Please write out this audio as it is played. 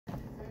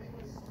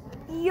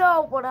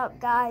Yo, what up,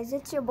 guys?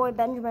 It's your boy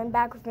Benjamin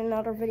back with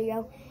another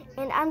video,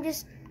 and I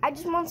just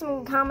want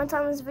some comments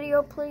on this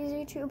video, please,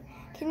 YouTube.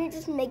 Can you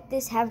just make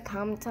this have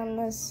comments on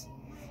this?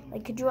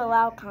 Like, could you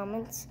allow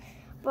comments?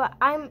 But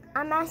I'm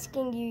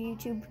asking you,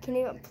 YouTube, can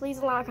you please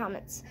allow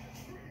comments?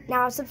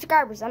 Now,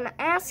 subscribers, I'm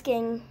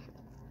asking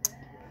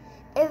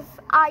if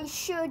I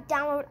should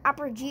download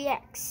Opera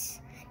GX.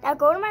 Now,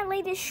 go to my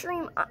latest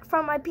stream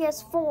from my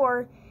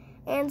PS4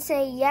 and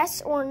say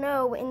yes or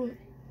no in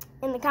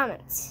the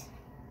comments.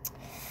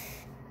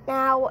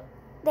 Now,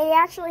 they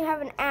actually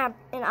have an app,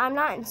 and I'm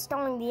not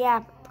installing the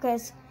app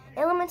because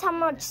it limits how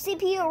much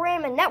CPU,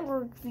 RAM, and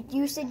network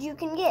usage you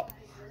can get.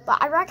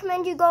 But I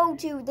recommend you go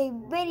to the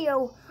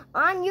video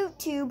on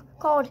YouTube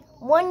called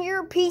 "When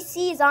Your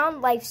PC's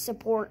on Life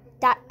Support,"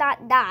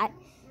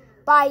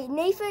 by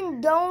Nathan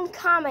Doan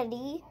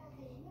Comedy,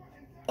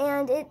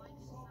 and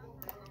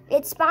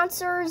it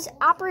sponsors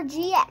Opera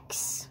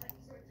GX.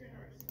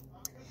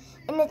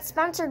 And it's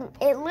sponsored,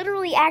 it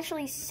literally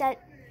actually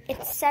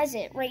it says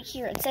it right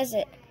here. It says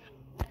it.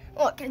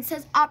 Look, it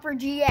says Opera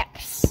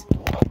GX.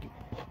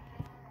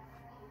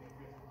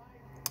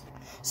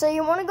 So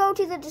you want to go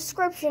to the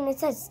description. It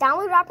says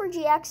download Opera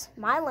GX,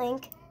 my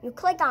link. You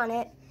click on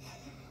it,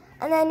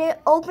 and then it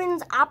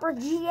opens Opera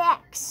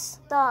GX,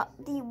 the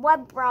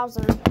web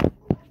browser.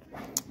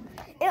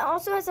 It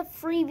also has a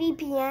free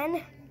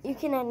VPN. You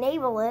can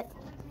enable it,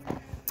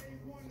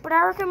 but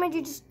I recommend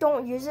you just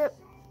don't use it.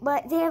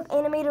 But they have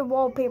animated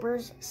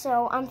wallpapers,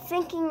 so I'm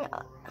thinking,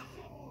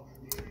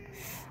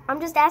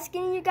 I'm just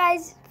asking you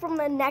guys from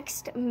the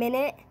next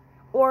minute,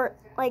 or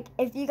like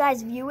if you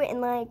guys view it in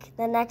like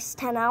the next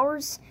 10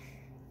 hours,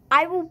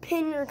 I will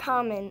pin your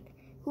comment.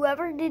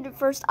 Whoever did it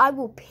first, I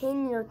will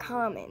pin your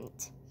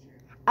comment.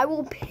 I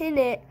will pin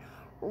it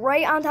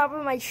right on top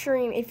of my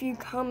stream if you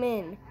come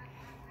in.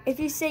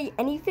 If you say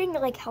anything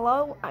like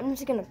hello, I'm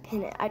just gonna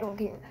pin it. I don't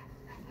care.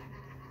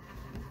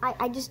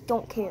 I just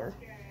don't care.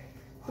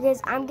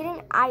 Because I'm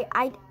getting,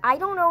 I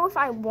don't know if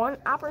I want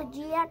Opera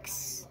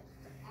GX.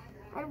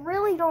 I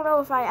really don't know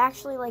if I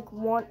actually like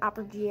want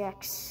Opera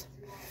GX.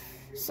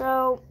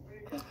 So,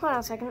 hold on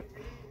a second.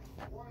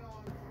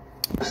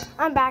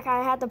 I'm back.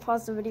 I had to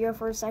pause the video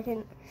for a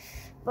second.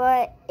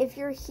 But if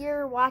you're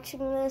here watching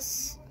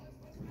this,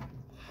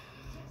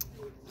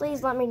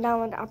 please let me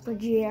download Opera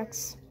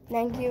GX.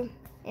 Thank you,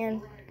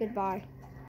 and goodbye.